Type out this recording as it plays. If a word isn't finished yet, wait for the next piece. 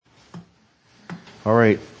All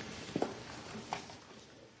right.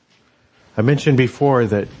 I mentioned before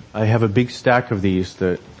that I have a big stack of these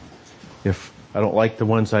that if I don't like the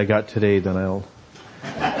ones I got today, then I'll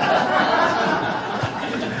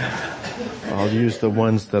use the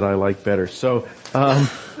ones that I like better. So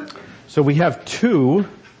we have two,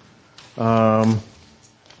 and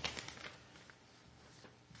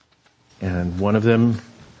one of them,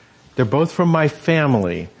 they're both from my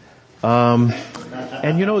family. And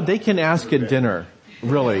you know, they can ask at dinner,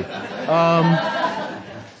 really.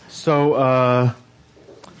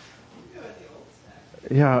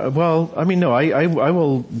 Yeah, well, I mean, no, I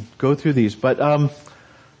will go through these, but,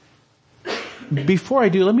 before I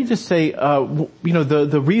do, let me just say, you know,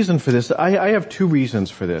 the reason for this, I have two reasons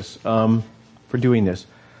for this, for doing this.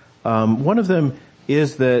 One of them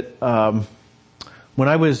is that, when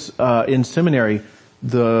I was, in seminary,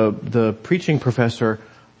 the preaching professor,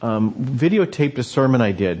 videotaped a sermon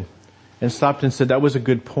I did and stopped and said that was a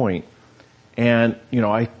good point. And, you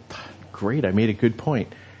know, great, I made a good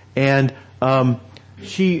point. And,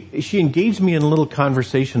 she engaged me in a little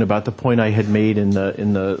conversation about the point I had made in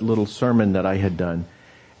the little sermon that I had done.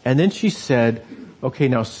 And then she said, okay,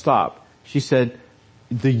 now stop. She said,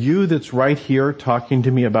 the you that's right here talking to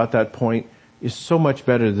me about that point is so much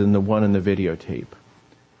better than the one in the videotape.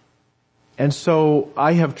 And so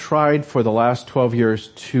I have tried for the last 12 years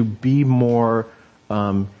to be more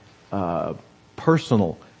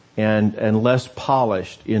personal and less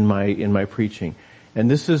polished in my preaching. And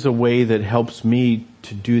this is a way that helps me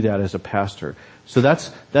to do that as a pastor. So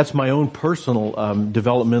that's my own personal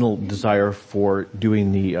developmental desire for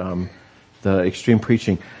doing the extreme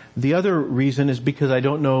preaching. The other reason is because I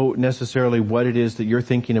don't know necessarily what it is that you're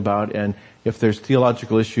thinking about, and if there's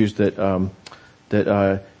theological issues that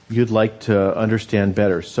you'd like to understand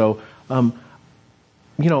better. So, you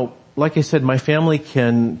know, like I said, my family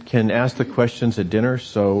can ask the questions at dinner.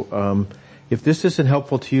 So, if this isn't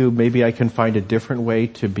helpful to you, maybe I can find a different way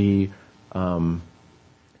to be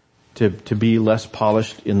less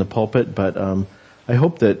polished in the pulpit. But I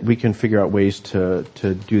hope that we can figure out ways to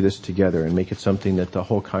do this together and make it something that the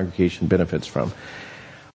whole congregation benefits from.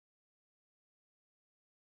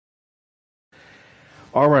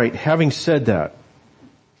 All right. Having said that,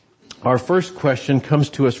 our first question comes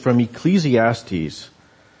to us from Ecclesiastes.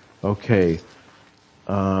 Okay.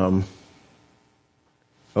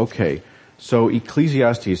 Okay. So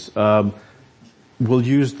Ecclesiastes, we'll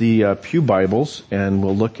use the Pew Bibles and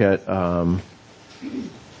we'll look at,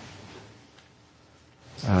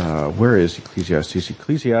 where is Ecclesiastes?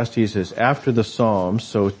 Ecclesiastes is after the Psalms,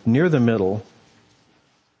 so near the middle.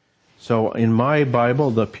 So in my Bible,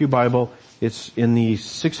 the Pew Bible, it's in the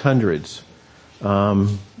 600s.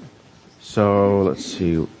 So let's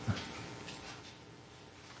see.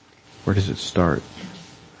 Where does it start?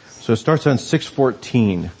 So it starts on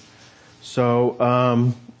 614.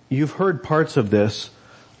 So, you've heard parts of this,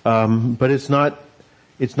 but it's not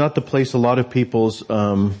the place a lot of people's,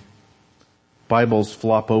 Bibles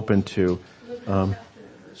flop open to. Well,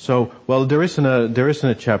 there isn't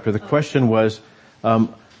a chapter. The question was, I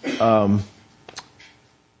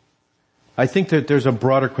think that there's a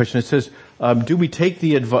broader question. It says, do we take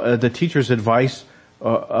the teacher's advice,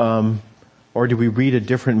 or do we read a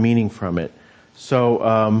different meaning from it?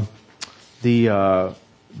 So, the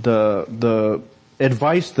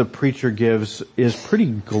advice the preacher gives is pretty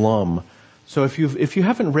glum. So if you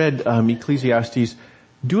haven't read Ecclesiastes,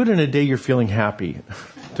 do it in a day you're feeling happy.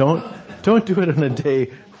 Don't do it in a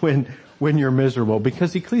day when you're miserable,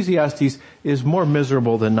 because Ecclesiastes is more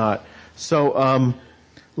miserable than not. So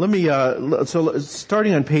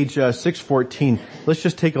starting on page 614, let's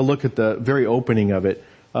just take a look at the very opening of it,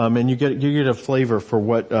 and you get a flavor for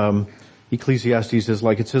what Ecclesiastes is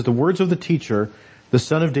like. It says, the words of the teacher, the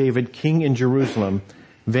son of David, king in Jerusalem,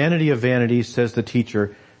 vanity of vanities, says the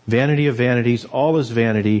teacher, vanity of vanities, all is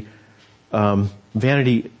vanity,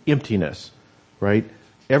 vanity, emptiness, right?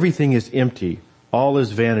 Everything is empty. All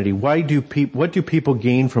is vanity. What do people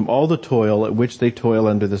gain from all the toil at which they toil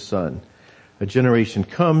under the sun? A generation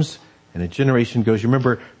comes and a generation goes. You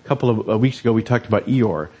remember a couple of weeks ago we talked about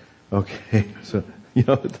Eeyore. Okay, so, you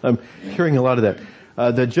know, I'm hearing a lot of that.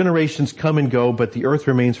 The generations come and go, but the earth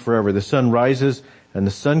remains forever. The sun rises and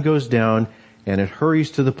the sun goes down, and it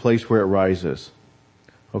hurries to the place where it rises.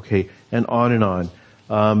 Okay, and on and on.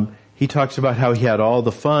 He talks about how he had all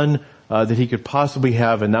the fun that he could possibly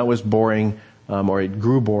have, and that was boring, or it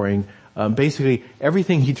grew boring. Basically,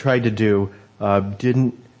 everything he tried to do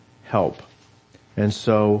didn't help, and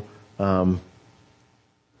so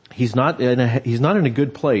he's not in a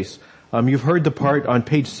good place. You've heard the part on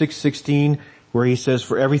page 616 where he says,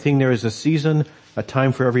 "For everything there is a season, a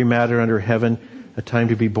time for every matter under heaven." a time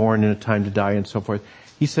to be born and a time to die and so forth.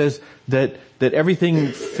 He says that everything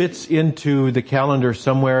fits into the calendar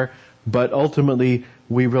somewhere, but ultimately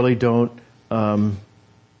we really don't, I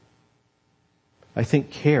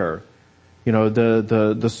think, care. You know,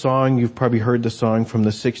 the song, you've probably heard the song from the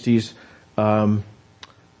 60s, but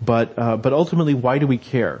ultimately, why do we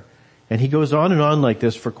care? And he goes on and on like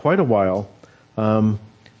this for quite a while, then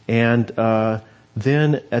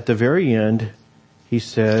at the very end, he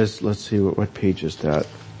says, let's see, what page is that?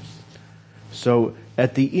 So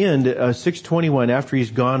at the end, 621, after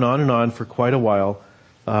he's gone on and on for quite a while,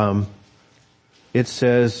 it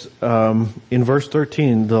says, in verse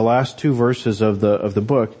 13, the last two verses of the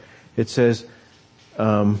book, it says,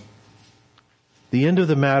 the end of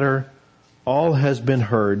the matter, all has been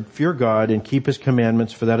heard. Fear God and keep His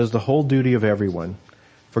commandments, for that is the whole duty of everyone.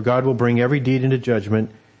 For God will bring every deed into judgment,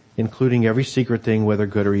 including every secret thing, whether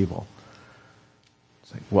good or evil.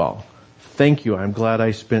 It's like, well, thank you. I'm glad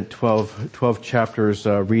I spent 12 chapters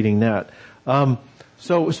reading that.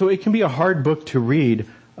 So it can be a hard book to read,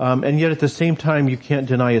 and yet at the same time you can't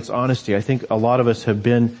deny its honesty. I think a lot of us have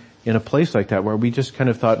been in a place like that where we just kind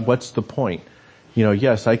of thought, what's the point? You know,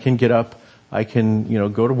 yes, I can get up, I can,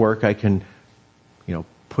 go to work, I can,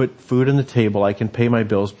 put food on the table, I can pay my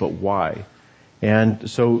bills, but why? And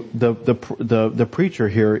so the preacher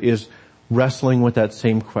here is wrestling with that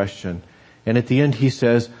same question. And at the end he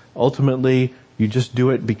says, ultimately, you just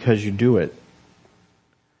do it because you do it.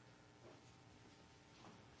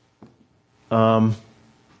 The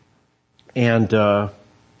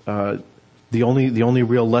only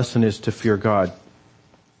real lesson is to fear God.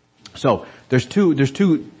 So there's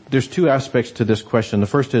two aspects to this question. The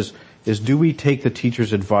first is do we take the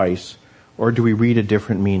teacher's advice or do we read a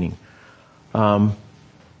different meaning?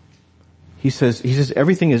 He says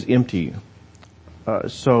everything is empty.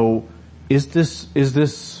 So is this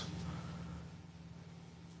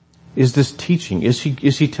teaching? Is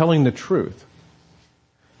he telling the truth?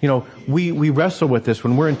 We wrestle with this.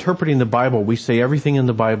 When we're interpreting the Bible, we say everything in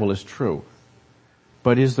the Bible is true.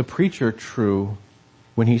 But is the preacher true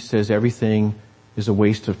when he says everything is a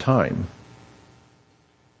waste of time?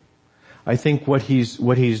 I think what he's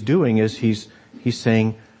doing is he's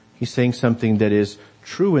saying something that is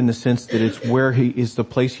true in the sense that it's where he is, the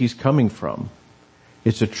place he's coming from.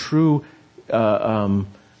 It's a true,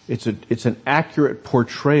 it's an accurate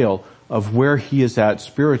portrayal of where he is at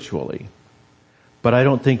spiritually. But I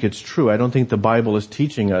don't think it's true. I don't think the Bible is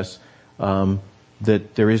teaching us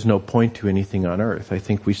that there is no point to anything on earth. I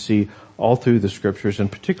think we see all through the scriptures,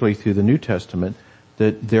 and particularly through the New Testament,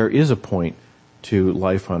 that there is a point to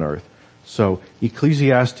life on earth. So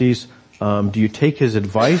Ecclesiastes, do you take his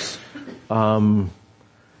advice?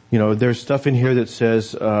 There's stuff in here that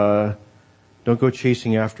says, don't go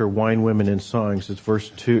chasing after wine, women, and songs. It's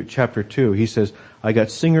chapter 2. He says, I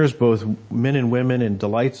got singers, both men and women, and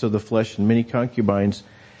delights of the flesh, and many concubines.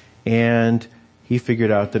 And he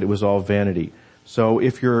figured out that it was all vanity. So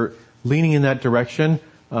if you're leaning in that direction,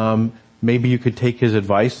 maybe you could take his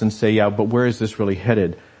advice and say, yeah, but where is this really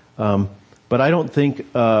headed? But I don't think,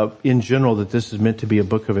 in general, that this is meant to be a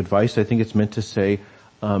book of advice. I think it's meant to say,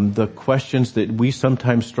 the questions that we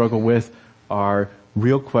sometimes struggle with are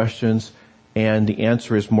real questions, and the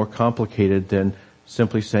answer is more complicated than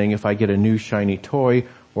simply saying if I get a new shiny toy,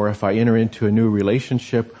 or if I enter into a new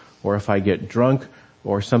relationship, or if I get drunk,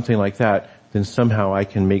 or something like that, then somehow I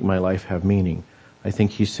can make my life have meaning. I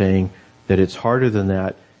think he's saying that it's harder than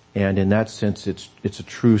that, and in that sense it's a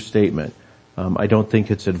true statement. I don't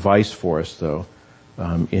think it's advice for us, though,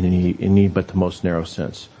 in any but the most narrow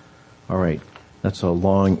sense. All right. That's a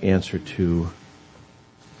long answer to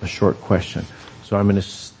a short question. So I'm going to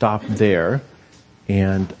stop there,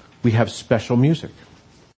 and we have special music.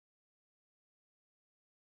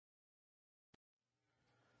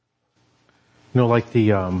 Like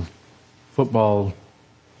the football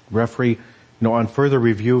referee, on further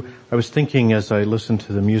review, I was thinking as I listened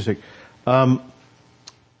to the music, there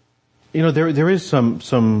is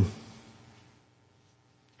some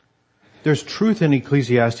there's truth in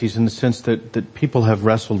Ecclesiastes in the sense that people have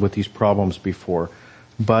wrestled with these problems before,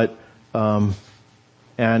 but and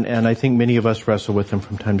I think many of us wrestle with them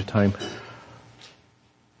from time to time.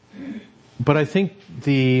 But I think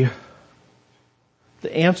the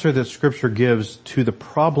answer that Scripture gives to the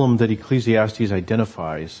problem that Ecclesiastes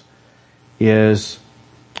identifies is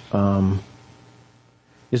that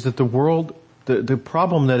the world, the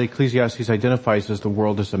problem that Ecclesiastes identifies is the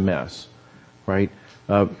world is a mess, right?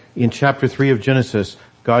 In chapter 3 of Genesis,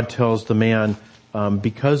 God tells the man,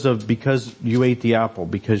 because you ate the apple,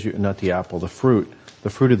 the fruit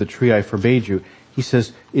of the tree I forbade you, he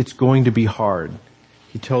says, it's going to be hard.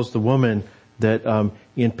 He tells the woman that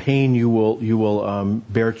in pain you will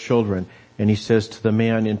bear children. And he says to the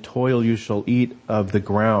man, in toil you shall eat of the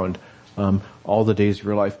ground all the days of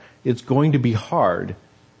your life. It's going to be hard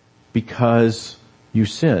because you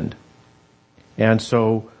sinned. And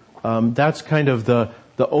so that's kind of the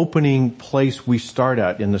opening place we start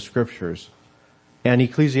at in the scriptures. And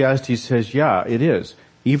Ecclesiastes says, yeah, it is.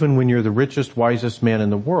 Even when you're the richest, wisest man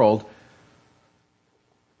in the world,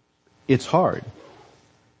 it's hard.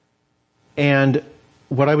 And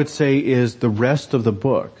what I would say is the rest of the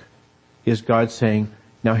book is God saying,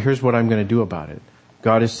 now here's what I'm going to do about it.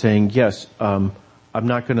 God is saying, yes, I'm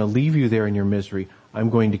not going to leave you there in your misery.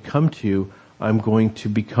 I'm going to come to you. I'm going to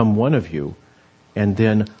become one of you. And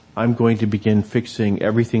then I'm going to begin fixing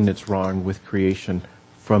everything that's wrong with creation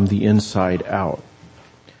from the inside out.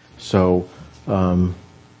 So,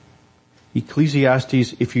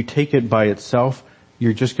 Ecclesiastes, if you take it by itself,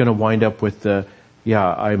 you're just going to wind up with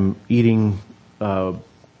I'm eating the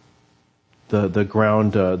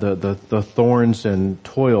ground, the thorns and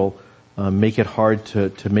toil make it hard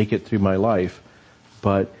to make it through my life.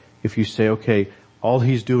 But if you say, okay, all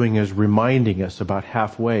he's doing is reminding us about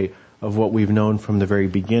halfway of what we've known from the very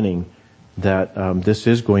beginning, that this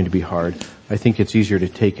is going to be hard, I think it's easier to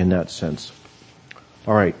take in that sense.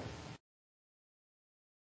 All right.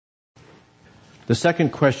 The second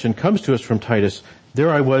question comes to us from Titus. There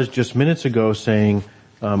I was just minutes ago saying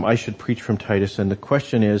I should preach from Titus, and the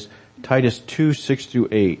question is Titus 2, 6 through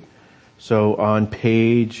 8. So on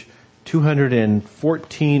page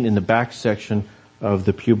 214 in the back section of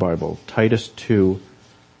the Pew Bible, Titus 2,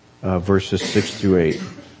 verses 6 through 8.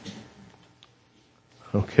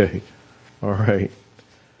 Okay. All right.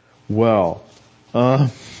 Well, all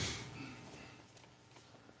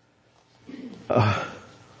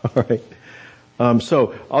right.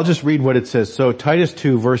 So I'll just read what it says. So Titus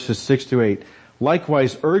 2 verses 6 through 8.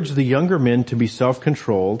 Likewise, urge the younger men to be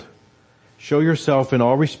self-controlled. Show yourself in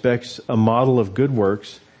all respects a model of good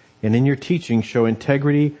works, and in your teaching show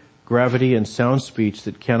integrity, gravity, and sound speech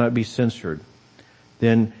that cannot be censored.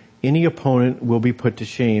 Then any opponent will be put to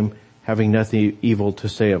shame, having nothing evil to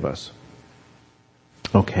say of us.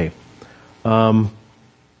 Okay. Boy.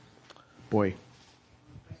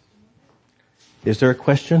 Is there a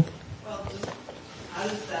question? Well, how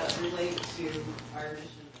does that relate to our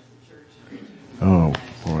mission as a church? Oh,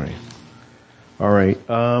 boy. All right.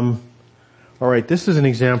 All right. This is an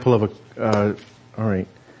example of a, all right.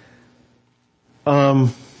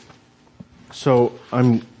 So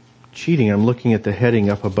I'm cheating. I'm looking at the heading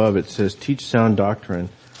up above. It says teach sound doctrine.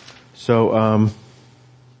 So,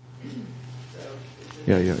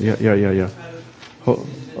 yeah.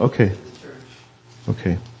 Okay.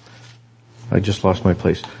 Okay. I just lost my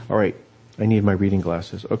place. All right. I need my reading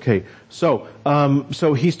glasses. Okay. So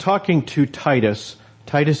he's talking to Titus.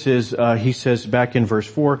 Titus is, he says back in verse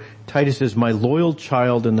 4, Titus is my loyal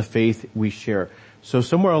child in the faith we share. So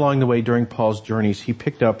somewhere along the way during Paul's journeys, he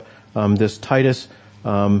picked up, this Titus,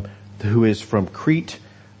 who is from Crete.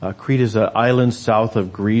 Crete is an island south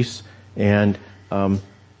of Greece. And,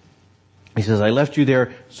 he says, I left you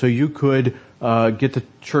there so you could, get the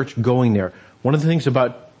church going there. One of the things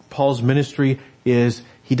about Paul's ministry is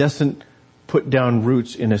he doesn't put down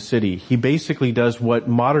roots in a city. He basically does what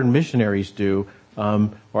modern missionaries do,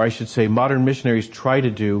 or I should say modern missionaries try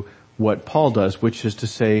to do what Paul does, which is to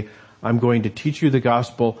say, I'm going to teach you the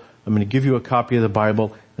gospel, I'm going to give you a copy of the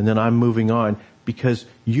Bible, and then I'm moving on because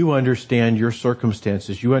you understand your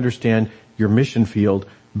circumstances, you understand your mission field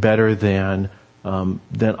better than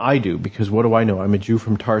I do, because what do I know? I'm a Jew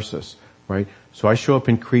from Tarsus, right? So I show up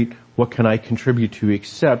in Crete, what can I contribute to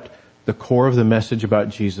except the core of the message about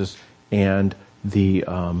Jesus and the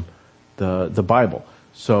Bible.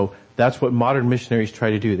 So that's what modern missionaries try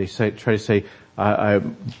to do. They try to say, I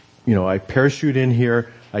parachute in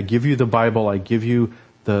here, I give you the Bible, I give you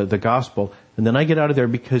the gospel, and then I get out of there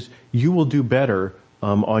because you will do better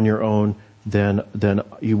on your own than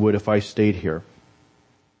you would if I stayed here.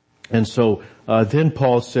 And so then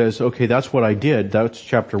Paul says, okay, that's what I did. That's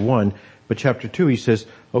chapter 1. But chapter 2, he says,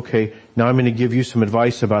 okay, now I'm going to give you some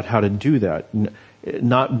advice about how to do that.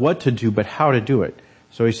 Not what to do, but how to do it.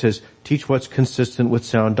 So he says, teach what's consistent with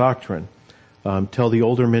sound doctrine. Tell the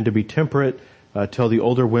older men to be temperate. Tell the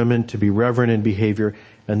older women to be reverent in behavior.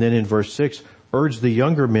 And then in verse 6, urge the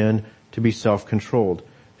younger men to be self-controlled.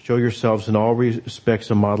 Show yourselves in all respects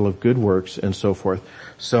a model of good works, and so forth.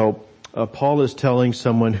 So Paul is telling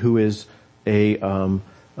someone who is one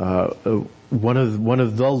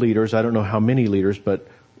of the leaders, I don't know how many leaders, but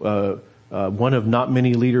one of not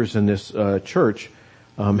many leaders in this church,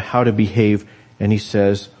 how to behave. And he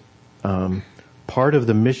says, part of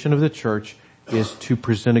the mission of the church is to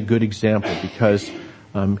present a good example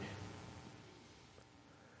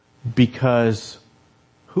because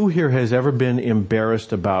who here has ever been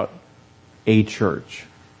embarrassed about a church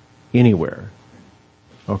anywhere?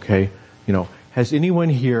 Okay. Has anyone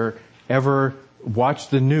here ever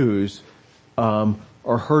watched the news,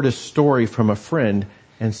 or heard a story from a friend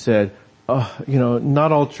and said,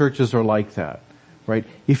 not all churches are like that, right?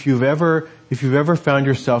 If you've ever found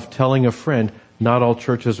yourself telling a friend, not all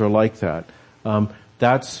churches are like that,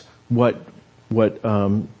 that's what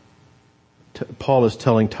Paul is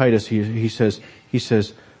telling Titus. He says,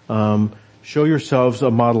 show yourselves a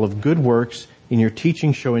model of good works. In your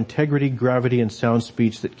teaching, show integrity, gravity, and sound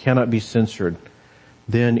speech that cannot be censored.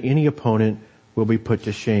 Then any opponent will be put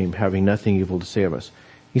to shame, having nothing evil to say of us.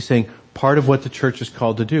 He's saying part of what the church is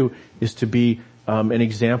called to do is to be an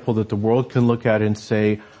example that the world can look at and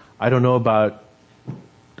say, I don't know about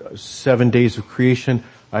 7 days of creation.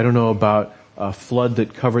 I don't know about a flood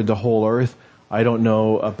that covered the whole earth. I don't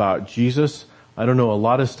know about Jesus. I don't know a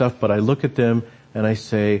lot of stuff, but I look at them and I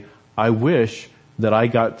say, I wish that I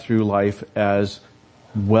got through life as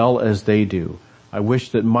well as they do. I wish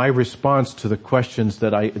that my response to the questions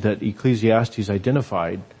that Ecclesiastes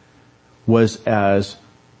identified was as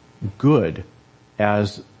good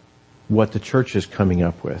as what the church is coming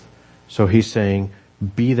up with. So he's saying,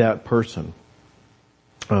 be that person.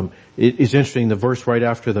 It is interesting, the verse right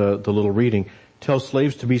after the little reading, tell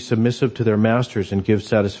slaves to be submissive to their masters and give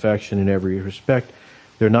satisfaction in every respect.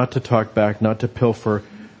 They're not to talk back, not to pilfer,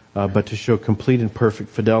 but to show complete and perfect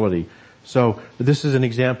fidelity. So this is an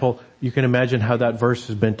example. You can imagine how that verse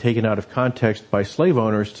has been taken out of context by slave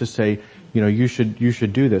owners to say, you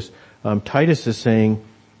should do this. Titus is saying,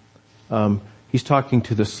 he's talking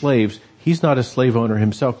to the slaves. He's not a slave owner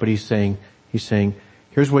himself, but he's saying,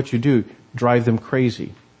 here's what you do. Drive them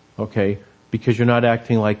crazy. Okay? Because you're not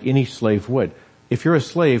acting like any slave would. If you're a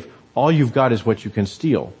slave, all you've got is what you can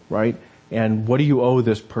steal, right? And what do you owe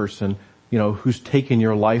this person, who's taken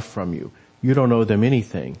your life from you? You don't owe them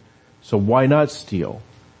anything. So why not steal?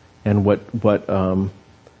 And what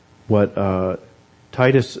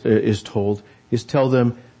Titus is told is tell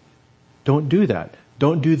them, don't do that.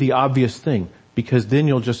 Don't do the obvious thing, because then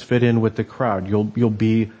you'll just fit in with the crowd. You'll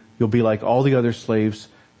be like all the other slaves.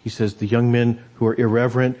 He says the young men who are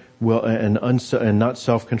irreverent and not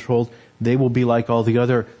self-controlled, they will be like all the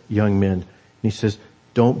other young men. And he says,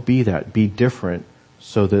 don't be that. Be different,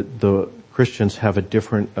 so that the Christians have a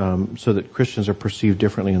different, so that Christians are perceived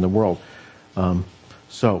differently in the world.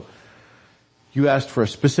 So you asked for a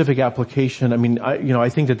specific application. I mean, I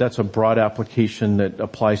think that that's a broad application that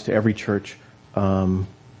applies to every church. How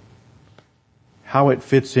it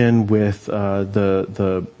fits in with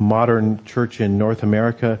the modern church in North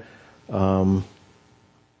America,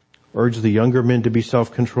 urge the younger men to be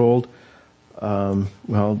self-controlled.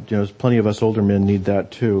 There's plenty of us older men need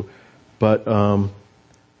that too. But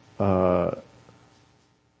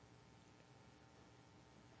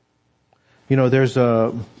there's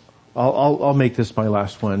I'll make this my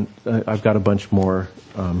last one. I've got a bunch more,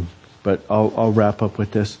 but I'll wrap up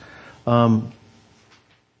with this. I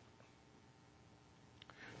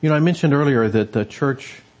mentioned earlier that the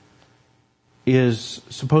church is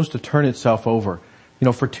supposed to turn itself over.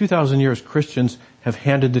 For 2,000 years, Christians have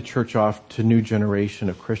handed the church off to a new generation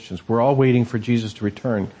of Christians. We're all waiting for Jesus to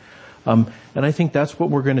return. And I think that's what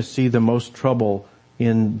we're going to see the most trouble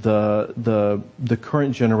in the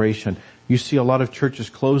current generation. You see a lot of churches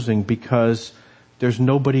closing because there's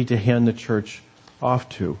nobody to hand the church off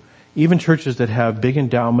to. Even churches that have big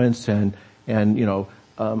endowments and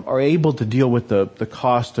are able to deal with the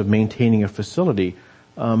cost of maintaining a facility,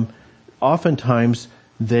 oftentimes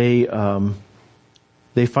they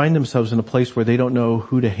find themselves in a place where they don't know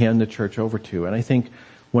who to hand the church over to. And I think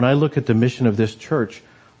when I look at the mission of this church,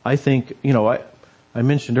 I think, I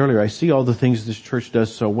mentioned earlier, I see all the things this church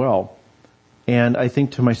does so well. And I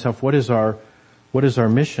think to myself, what is our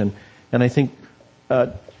mission? And I think,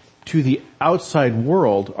 to the outside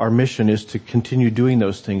world, our mission is to continue doing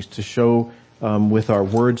those things, to show, with our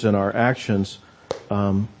words and our actions,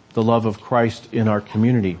 the love of Christ in our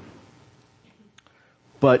community.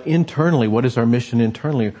 But internally, what is our mission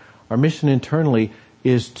internally? Our mission internally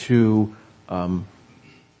is to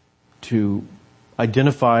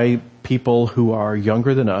identify people who are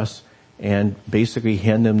younger than us and basically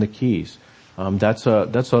hand them the keys. That's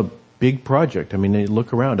a big project. I mean,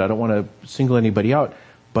 look around. I don't want to single anybody out,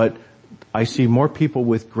 but I see more people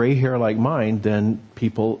with gray hair like mine than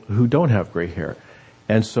people who don't have gray hair.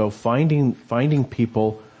 And so finding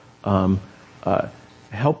people,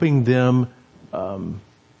 helping them,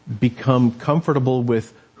 become comfortable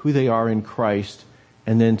with who they are in Christ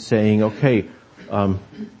and then saying, okay,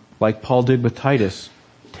 like Paul did with Titus,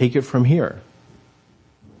 take it from here.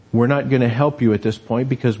 We're not going to help you at this point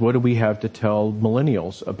because what do we have to tell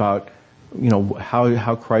millennials about,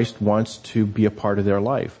 how Christ wants to be a part of their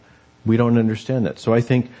life? We don't understand that. So I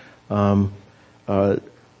think, urge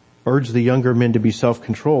the younger men to be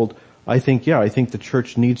self-controlled. I think the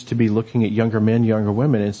church needs to be looking at younger men, younger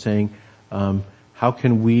women and saying, how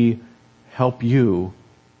can we help you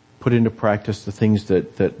put into practice the things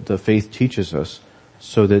that the faith teaches us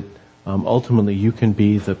so that, ultimately you can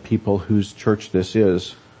be the people whose church this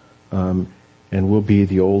is, and we'll be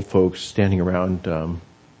the old folks standing around,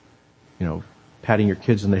 patting your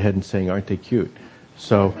kids on the head and saying, aren't they cute?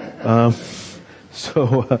 So,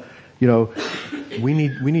 we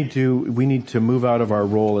need to move out of our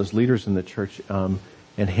role as leaders in the church,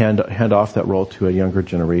 and hand off that role to a younger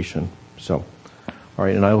generation. So, all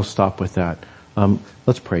right, and I will stop with that.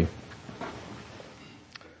 Let's pray.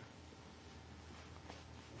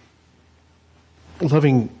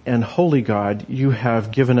 Loving and holy God, you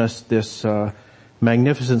have given us this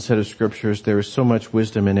magnificent set of scriptures. There is so much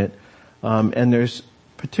wisdom in it, and there's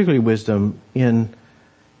particularly wisdom in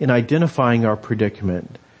identifying our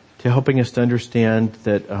predicament, to helping us to understand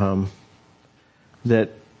that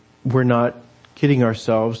that we're not kidding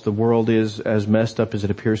ourselves. The world is as messed up as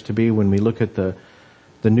it appears to be when we look at the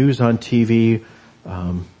news on TV,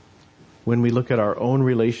 when we look at our own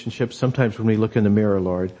relationships. Sometimes when we look in the mirror,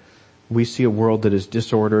 Lord, we see a world that is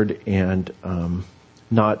disordered and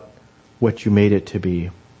not what you made it to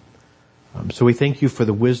be. So we thank you for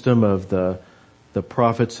the wisdom of the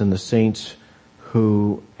prophets and the saints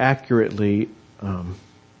who accurately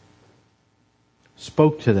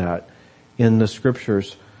spoke to that in the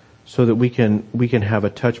scriptures, so that we can have a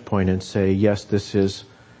touch point and say, yes, this is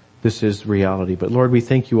reality. But Lord, we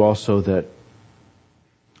thank you also that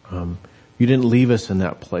you didn't leave us in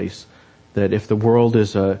that place. That if the world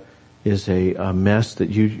is a mess, that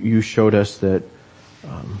you showed us that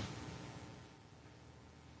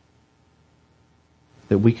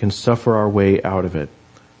we can suffer our way out of it.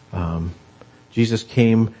 Jesus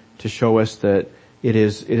came to show us that it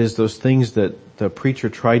is those things that the preacher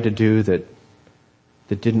tried to do that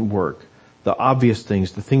didn't work. The obvious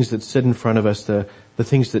things, the things that sit in front of us, the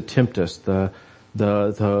things that tempt us, the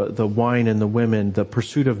wine and the women, the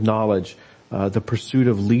pursuit of knowledge, the pursuit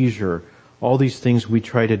of leisure, all these things we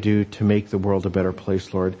try to do to make the world a better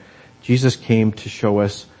place, Lord. Jesus came to show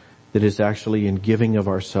us that it's actually in giving of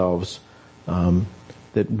ourselves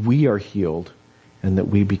that we are healed and that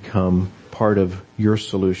we become part of your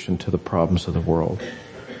solution to the problems of the world.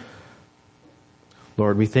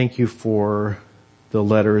 Lord, we thank you for the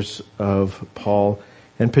letters of Paul,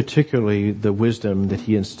 and particularly the wisdom that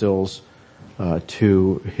he instills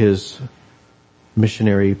to his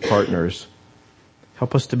missionary partners.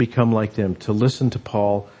 Help us to become like them, to listen to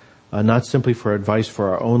Paul, not simply for advice for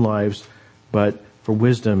our own lives, but for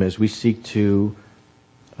wisdom as we seek to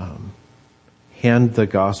hand the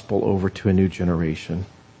gospel over to a new generation.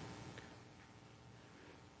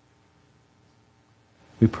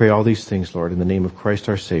 We pray all these things, Lord, in the name of Christ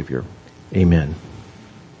our Savior. Amen.